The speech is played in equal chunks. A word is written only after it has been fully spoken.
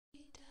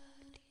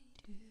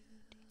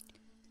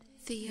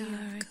the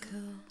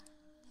Auracle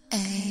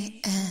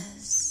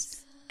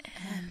ASMR.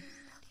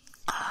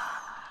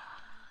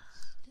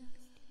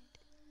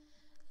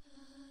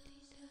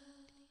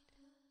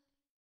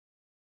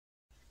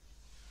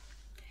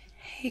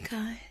 Hey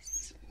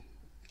guys,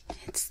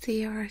 it's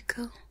the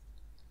Auracle,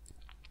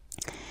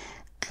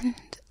 and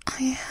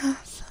I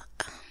have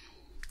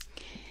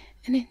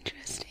an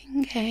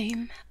interesting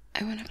game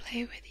I want to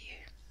play with you.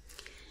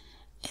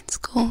 It's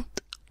called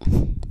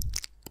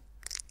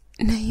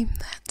Name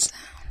That Sound,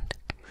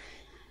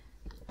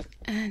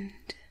 and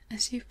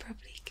as you've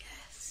probably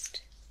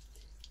guessed,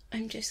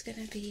 I'm just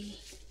going to be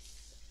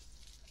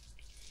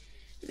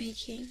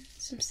making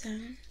some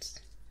sounds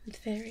with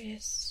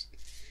various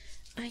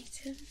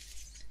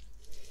items,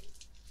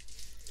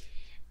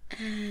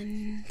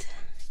 and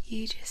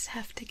you just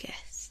have to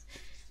guess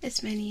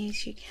as many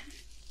as you can,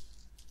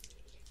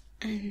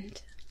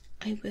 and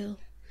I will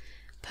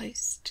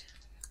post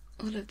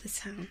all of the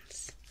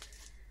sounds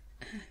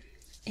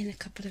in a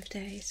couple of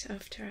days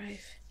after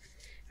I've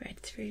read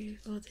through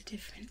all the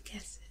different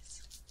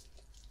guesses.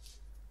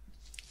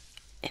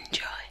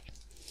 Enjoy.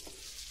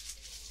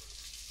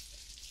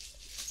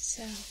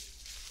 So,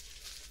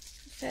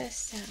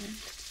 first sound.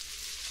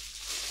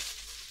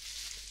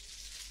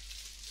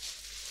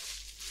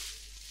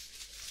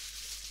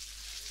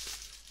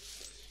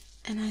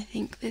 And I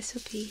think this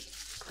will be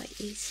quite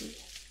easy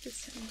for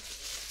some.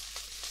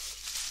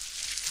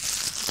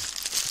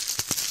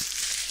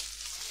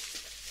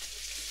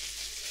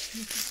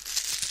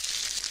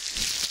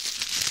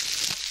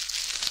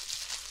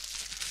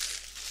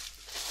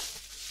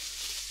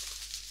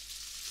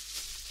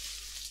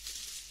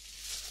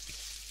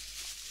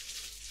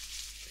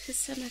 For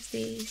some of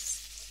these,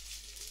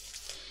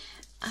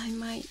 I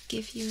might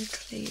give you a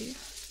clue,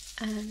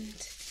 and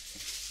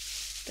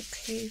the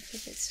clue for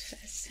this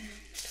first sound,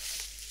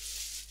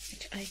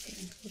 which I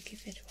think will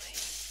give it away.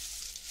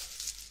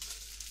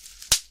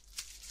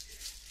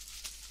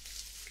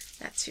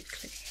 That's your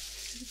clue.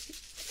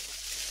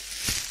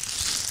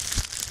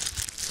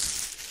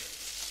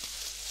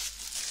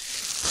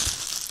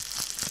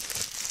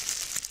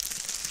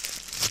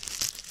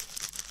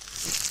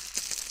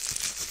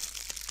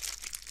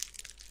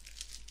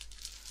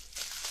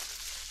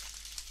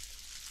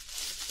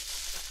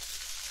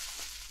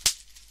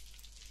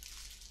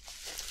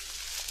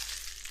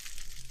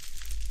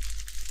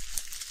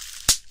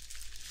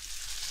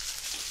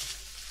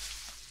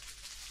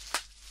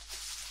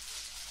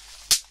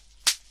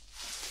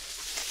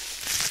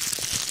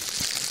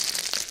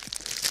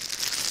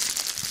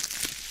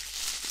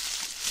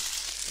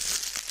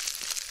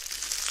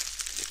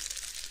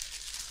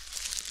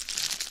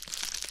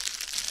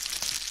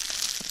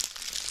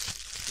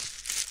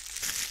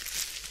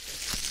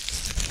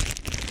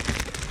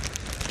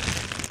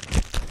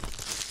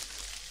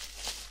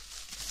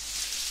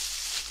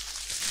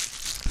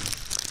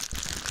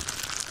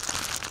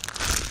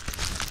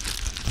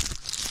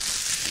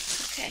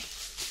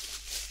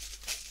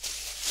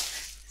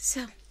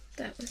 So,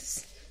 that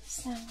was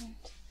sound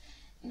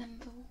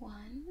number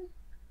 1.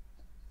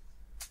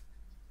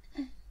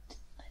 And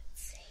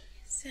let's see,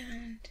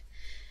 sound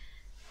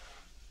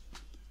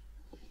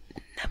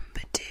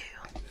number 2.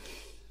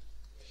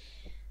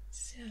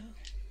 So,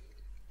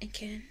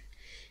 again,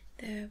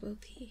 there will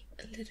be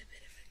a little bit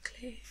of a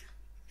clue,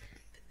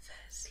 but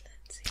first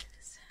let's see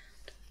the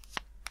sound.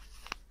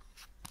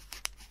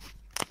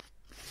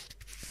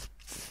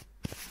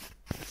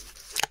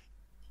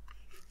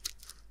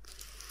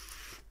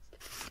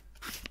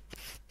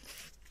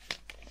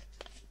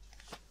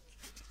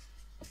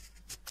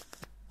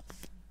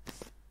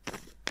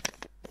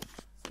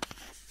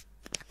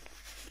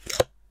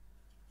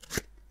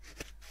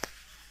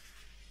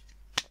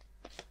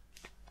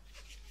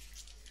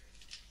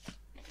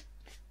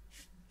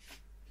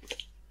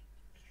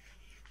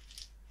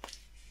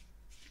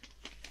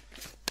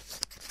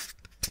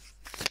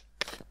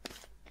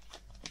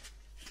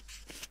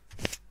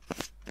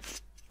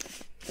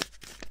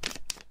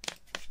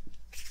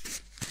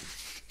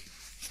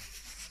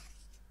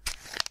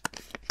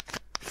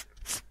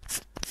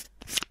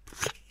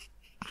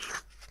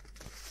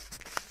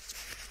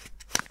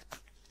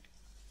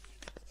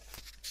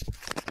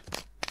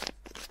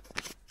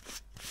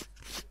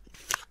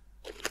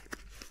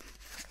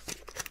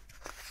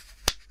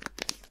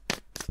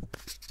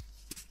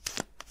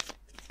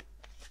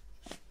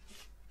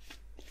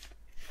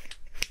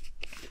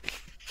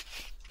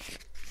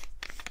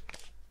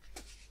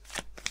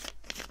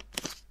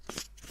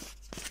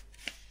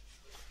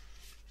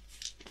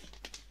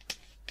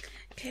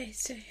 Okay,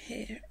 so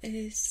here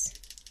is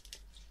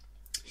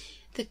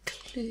the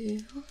clue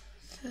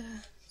for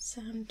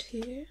sound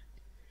 2.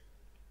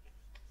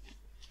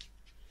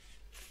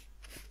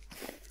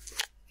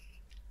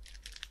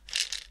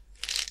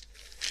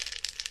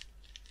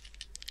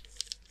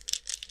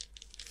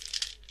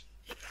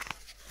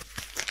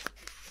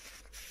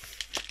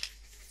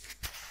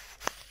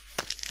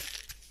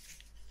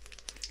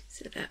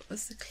 So that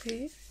was the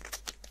clue.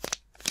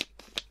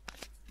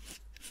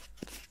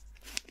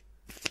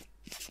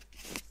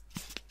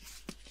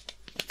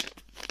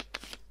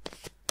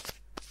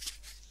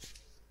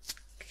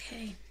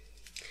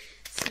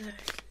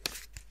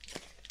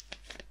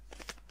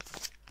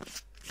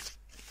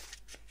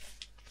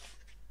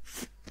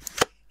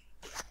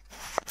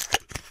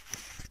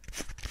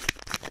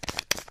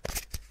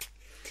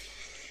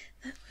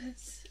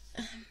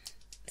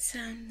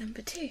 sound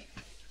number 2.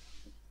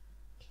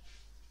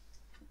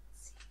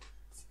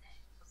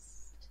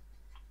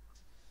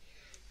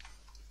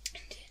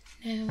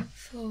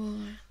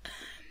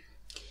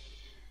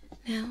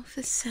 Now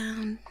for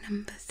sound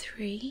number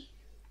 3.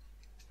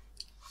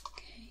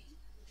 Okay,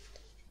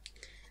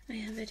 I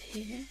have it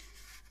here.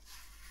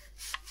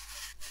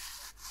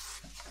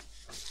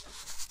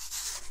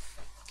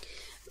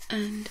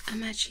 And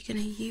I'm actually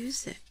going to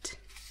use it.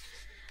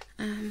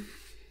 So I'm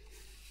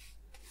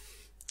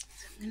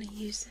going to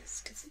use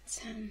this because it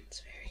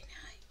sounds very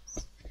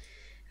nice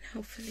and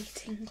hopefully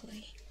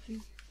tingly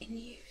when in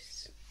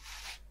use.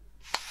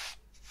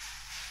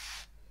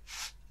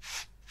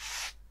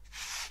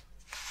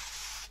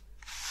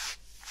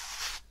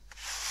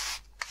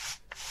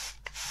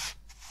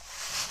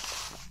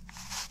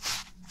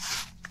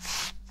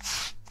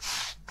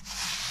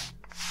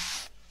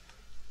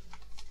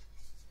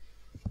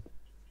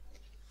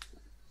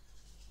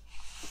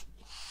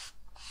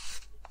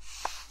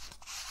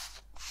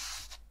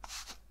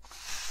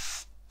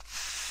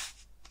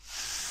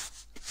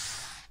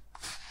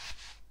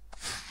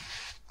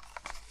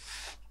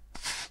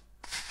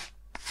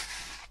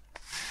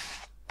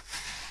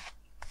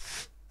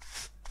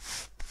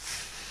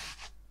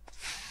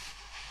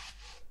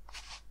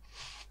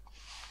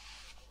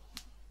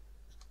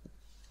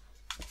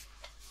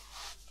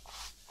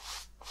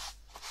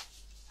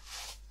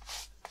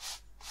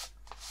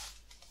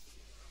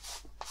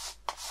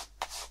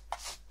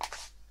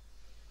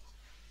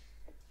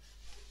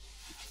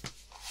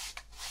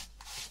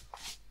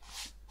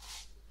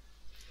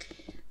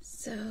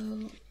 So,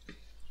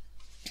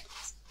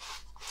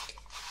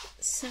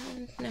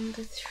 sound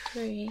number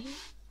 3. I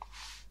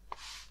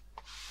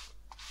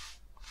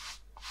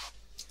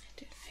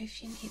don't know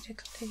if you need a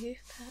clue,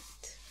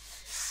 but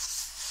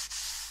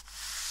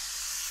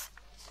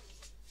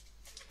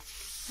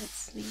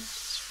that's me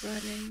just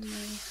running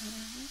my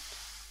hand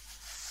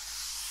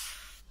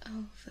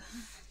over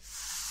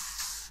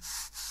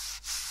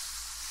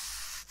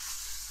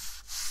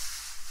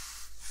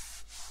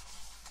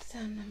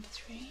sound number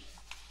 3.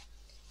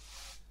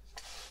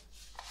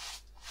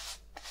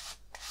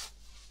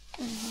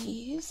 And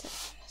use it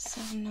on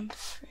sound number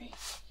 3.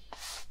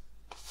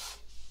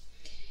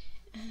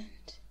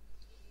 And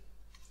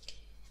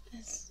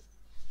as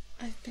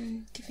I've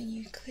been giving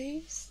you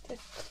clues, the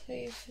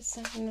clue for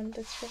sound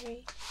number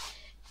 3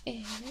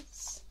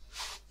 is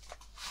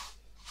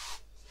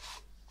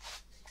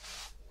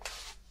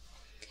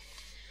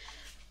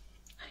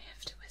I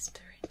have to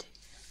whisper it.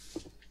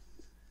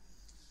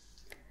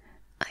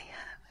 I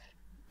have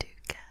 2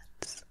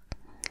 cats,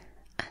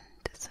 and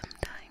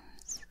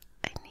sometimes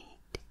I need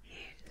to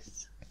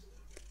use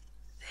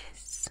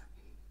this.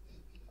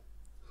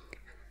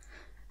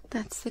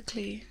 That's the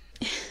clue.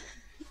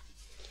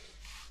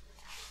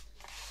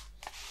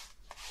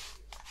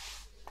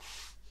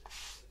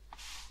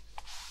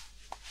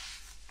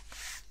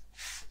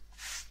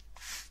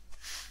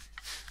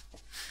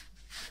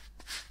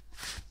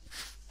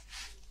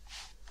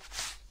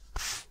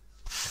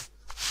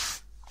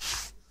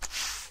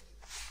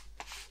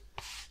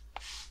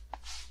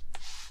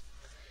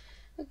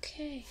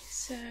 Okay,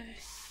 so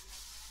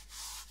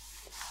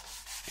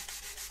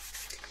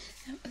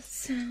that was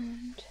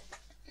sound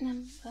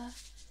number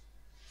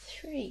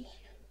 3.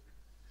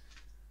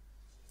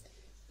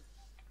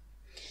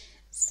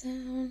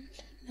 Sound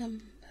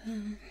number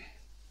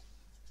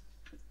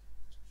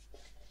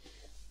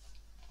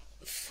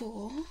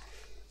 4.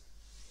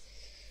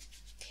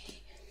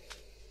 Okay,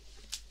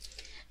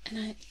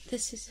 and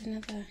this is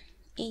another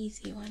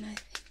easy one, I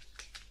think,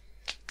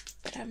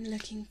 but I'm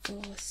looking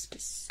for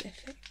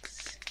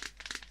specifics.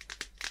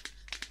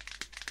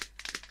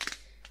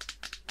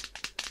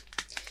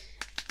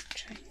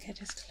 Try and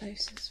get as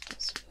close as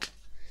possible.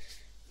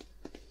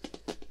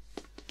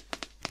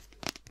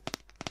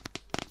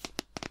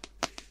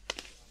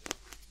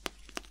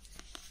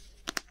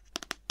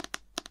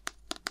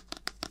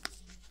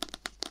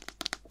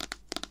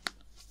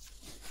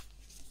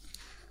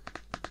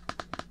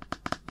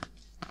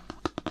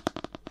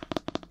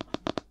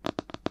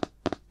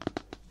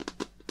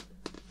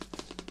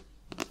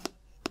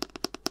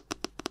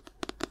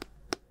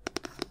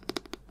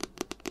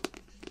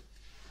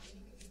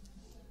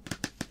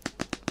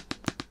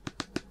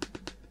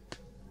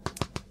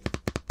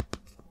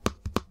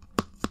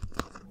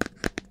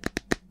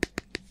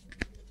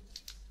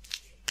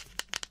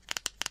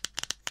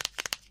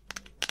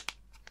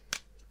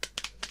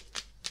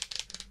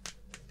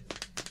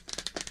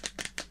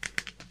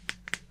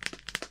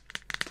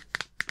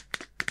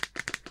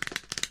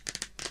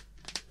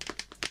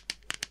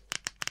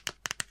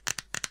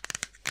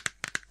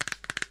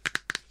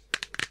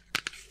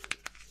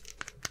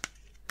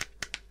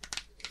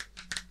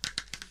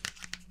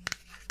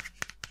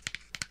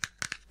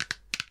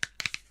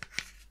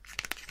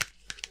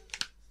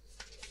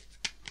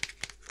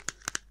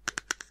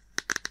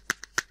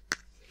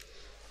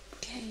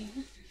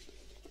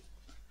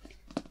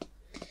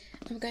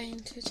 I'm going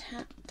to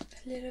tap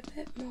a little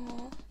bit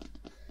more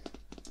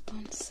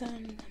on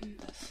sound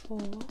number 4.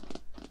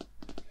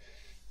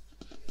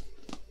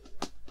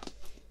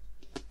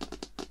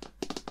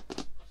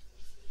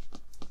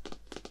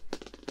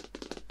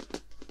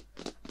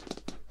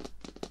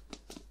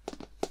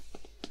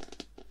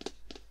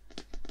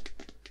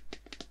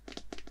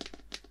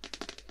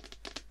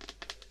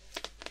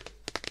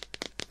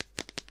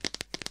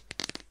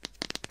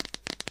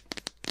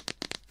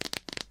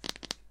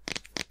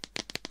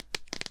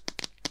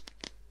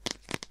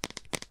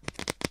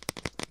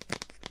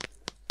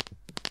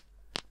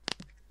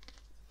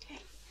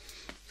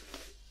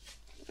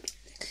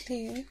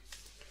 clue.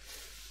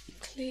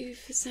 Clue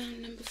for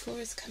sound number 4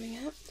 is coming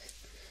up.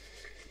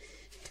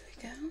 Here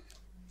we go.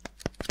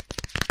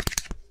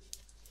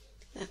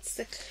 That's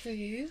the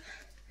clue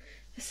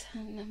for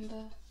sound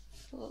number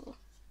 4.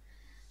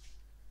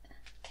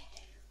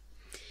 Okay.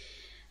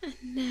 And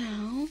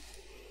now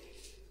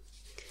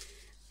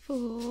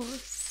for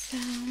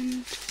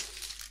sound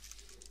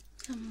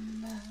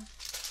number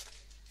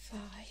 5.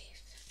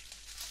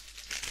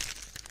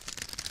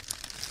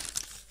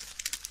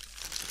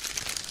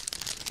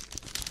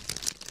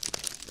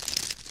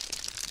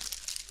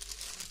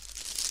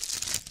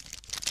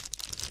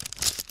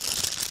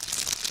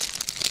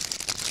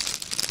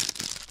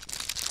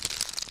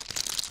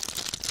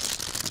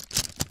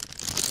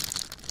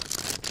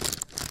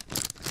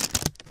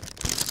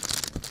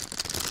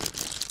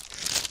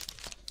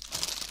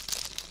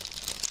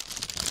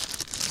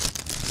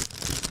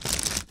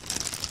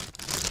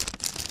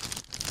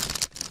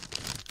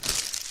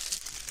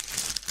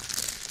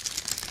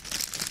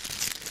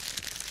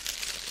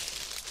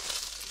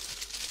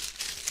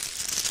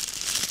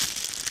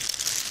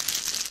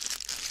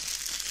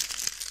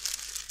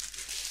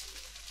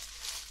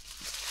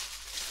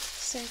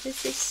 So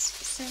this is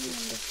sound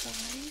number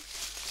 5.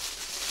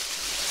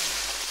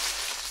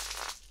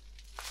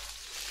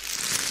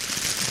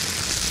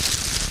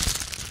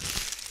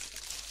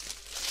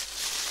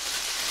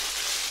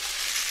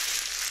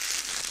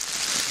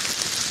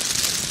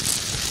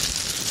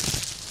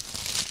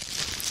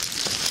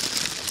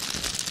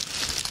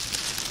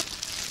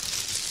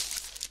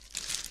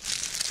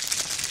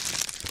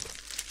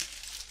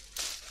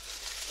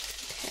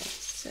 Okay,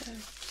 so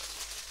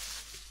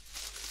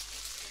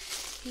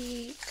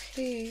the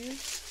clue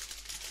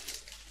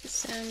for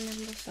sound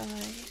number 5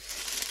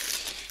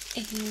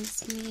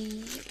 is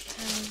me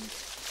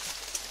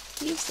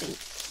using it.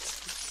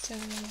 So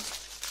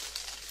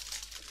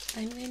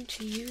I'm going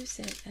to use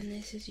it, and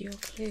this is your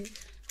clue,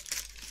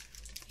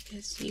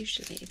 because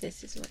usually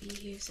this is what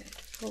you use it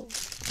for.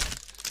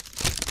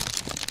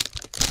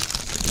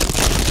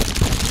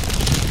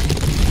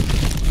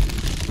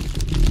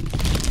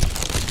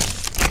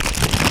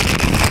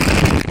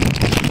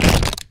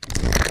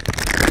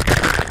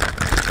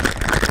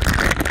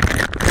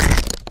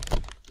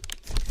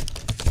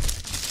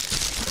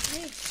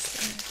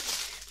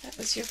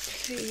 Your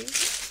clue,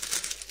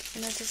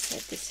 and as I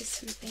said, this is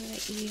something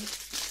that you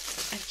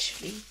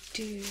actually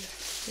do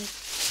with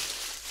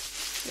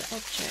the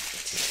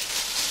object.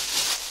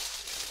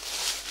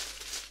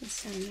 The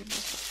sound number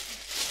 5.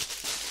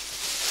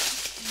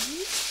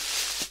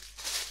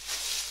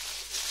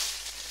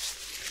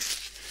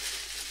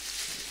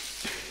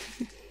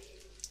 Okay.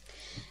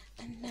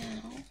 And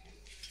now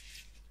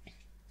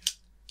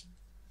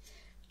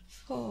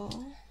for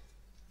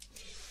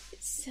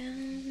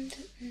sound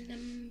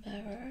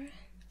number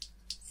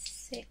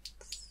 6.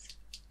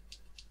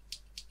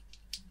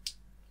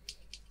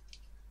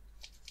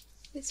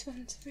 This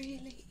one's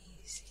really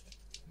easy.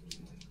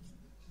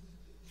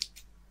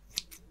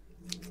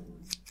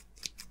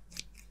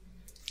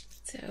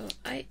 So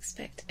I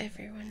expect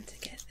everyone to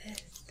get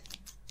this.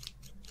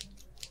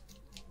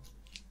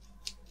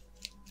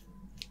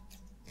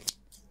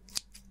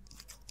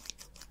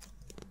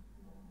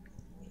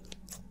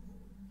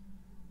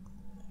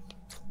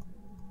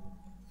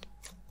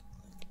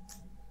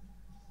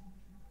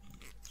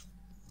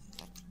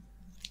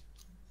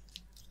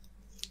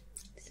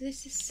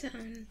 This is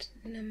sound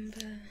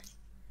number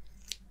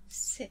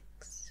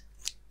 6.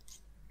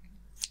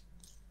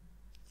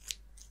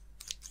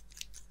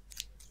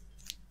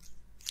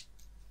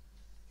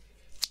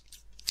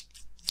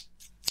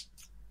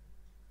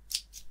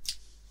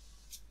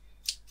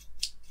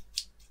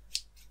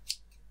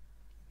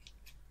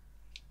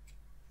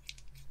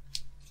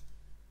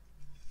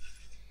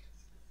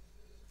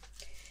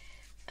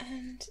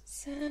 And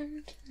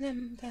sound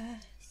number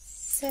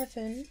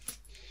 7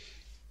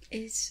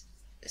 is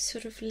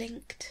sort of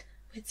linked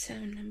with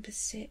sound number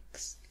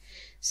 6,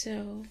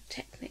 so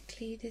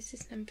technically this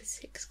is number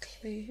 6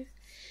 clue,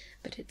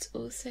 but it's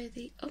also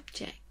the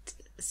object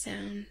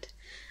sound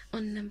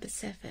on number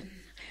 7.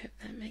 I hope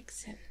that makes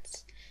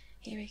sense.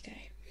 Here we go.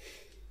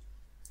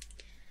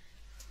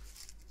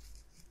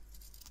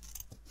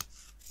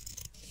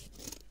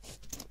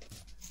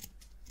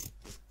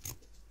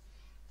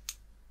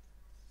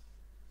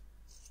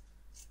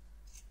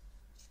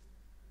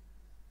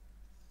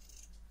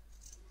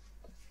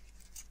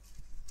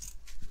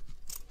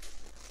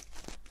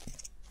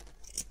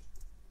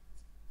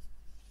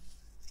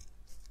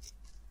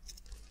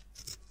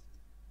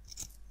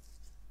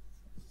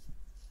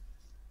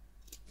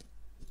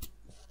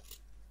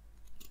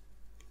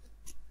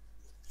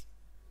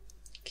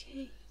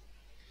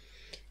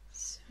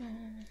 So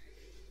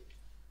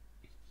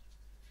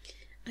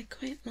I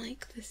quite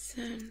like this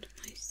sound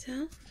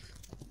myself.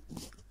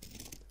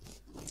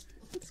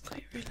 It's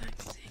quite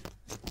relaxing.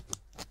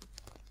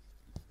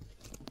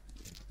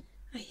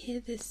 I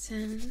hear this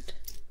sound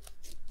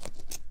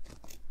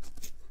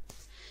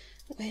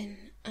when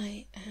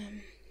I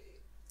am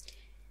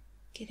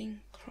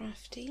getting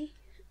crafty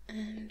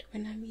and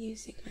when I'm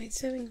using my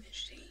sewing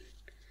machine.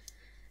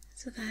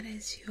 So that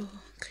is your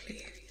clue,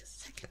 your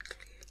second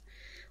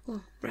clue,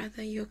 or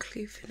rather your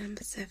clue for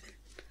number 7.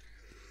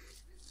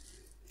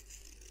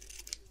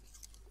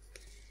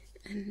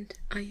 And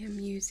I am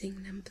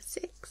using number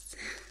 6.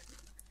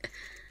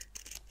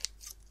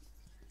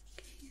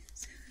 Okay,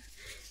 so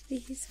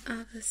these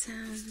are the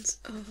sounds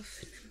of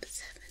number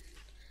 7.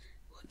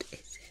 What is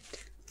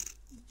it?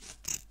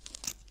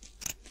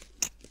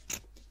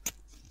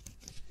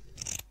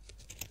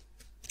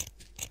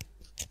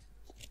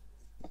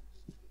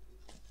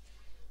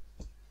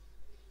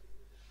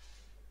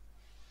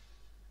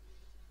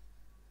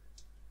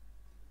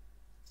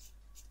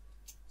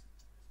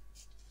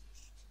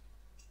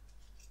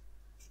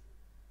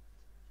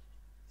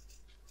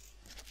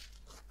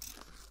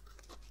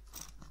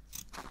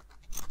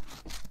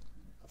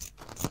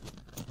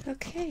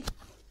 Okay,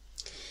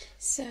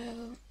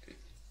 so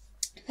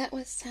that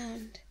was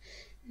sound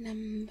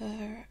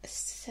number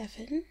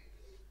 7,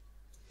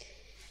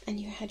 and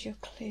you had your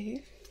clue.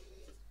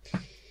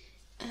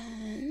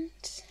 And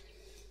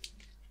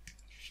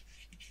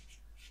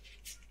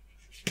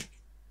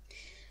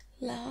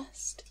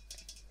last,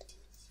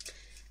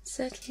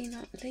 certainly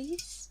not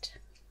least,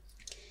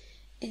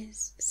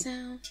 is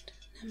sound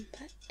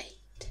number 8.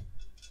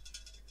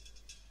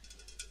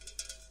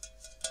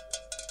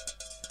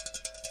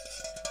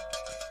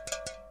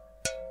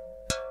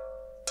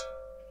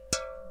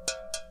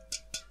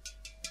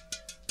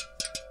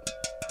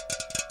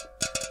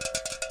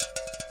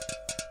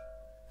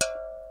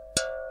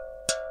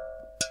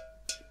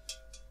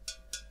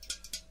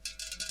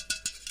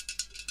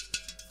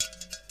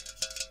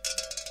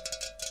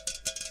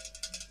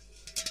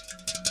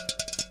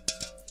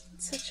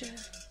 Such a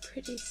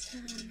pretty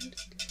sound.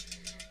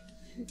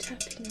 I'm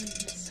tapping on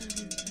the sound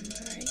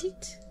number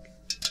 8.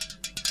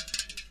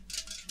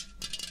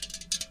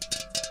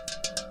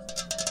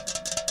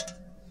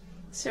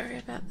 Sorry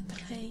about the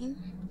plane.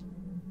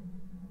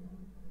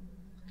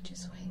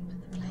 Just wait for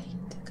the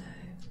plane to go.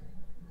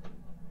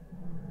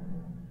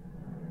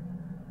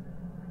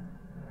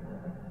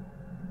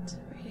 It's a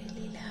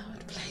really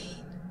loud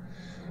plane.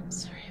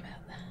 Sorry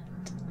about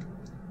that.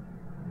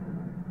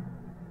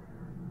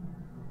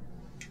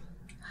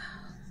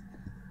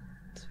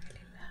 It's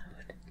really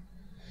loud.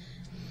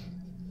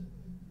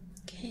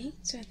 Okay,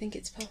 so I think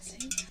it's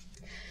passing.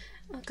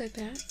 I'll go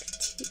back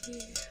to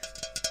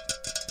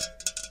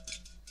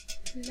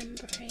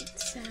number 8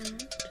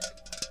 sound,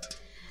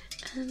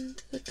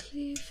 and the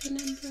clue for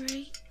number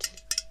 8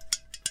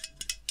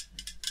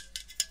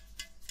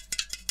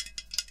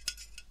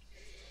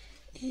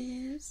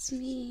 is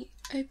me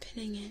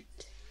opening it.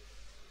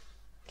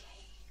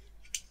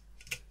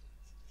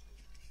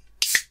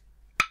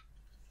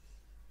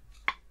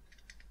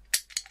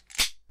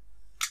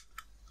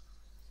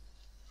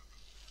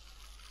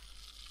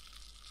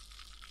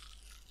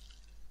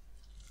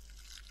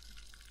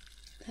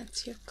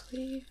 That's your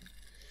clue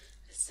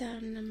for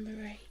sound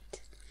number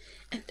 8,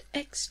 and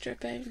extra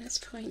bonus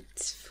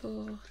points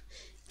for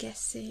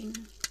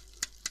guessing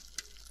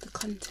the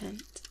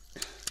content.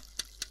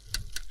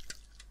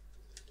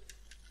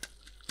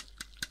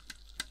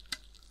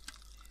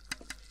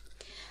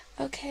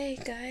 Okay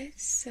guys,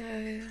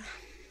 so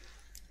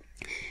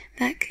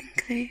that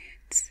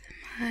concludes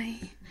my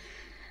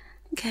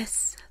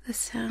guess the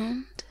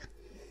sound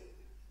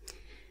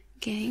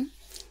game.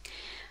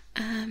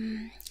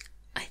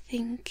 I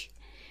think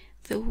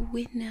the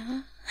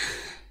winner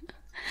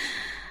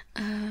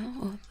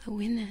or the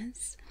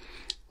winners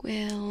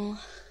will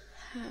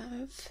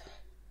have,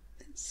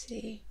 let's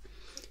see,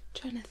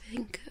 trying to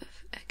think of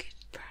a good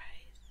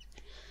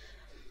prize.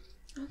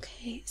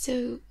 Okay,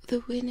 so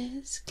the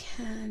winners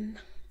can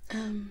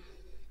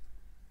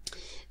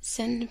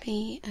send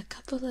me a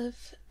couple of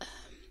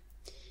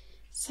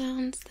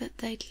sounds that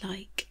they'd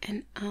like,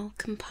 and I'll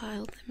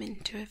compile them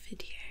into a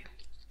video.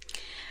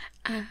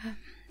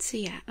 So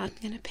yeah, I'm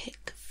going to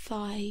pick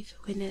 5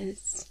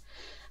 winners,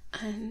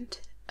 and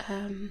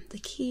the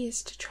key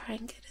is to try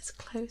and get as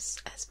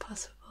close as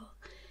possible.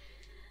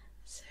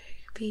 So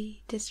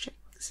be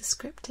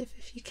descriptive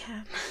if you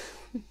can.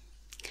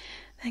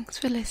 Thanks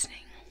for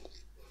listening.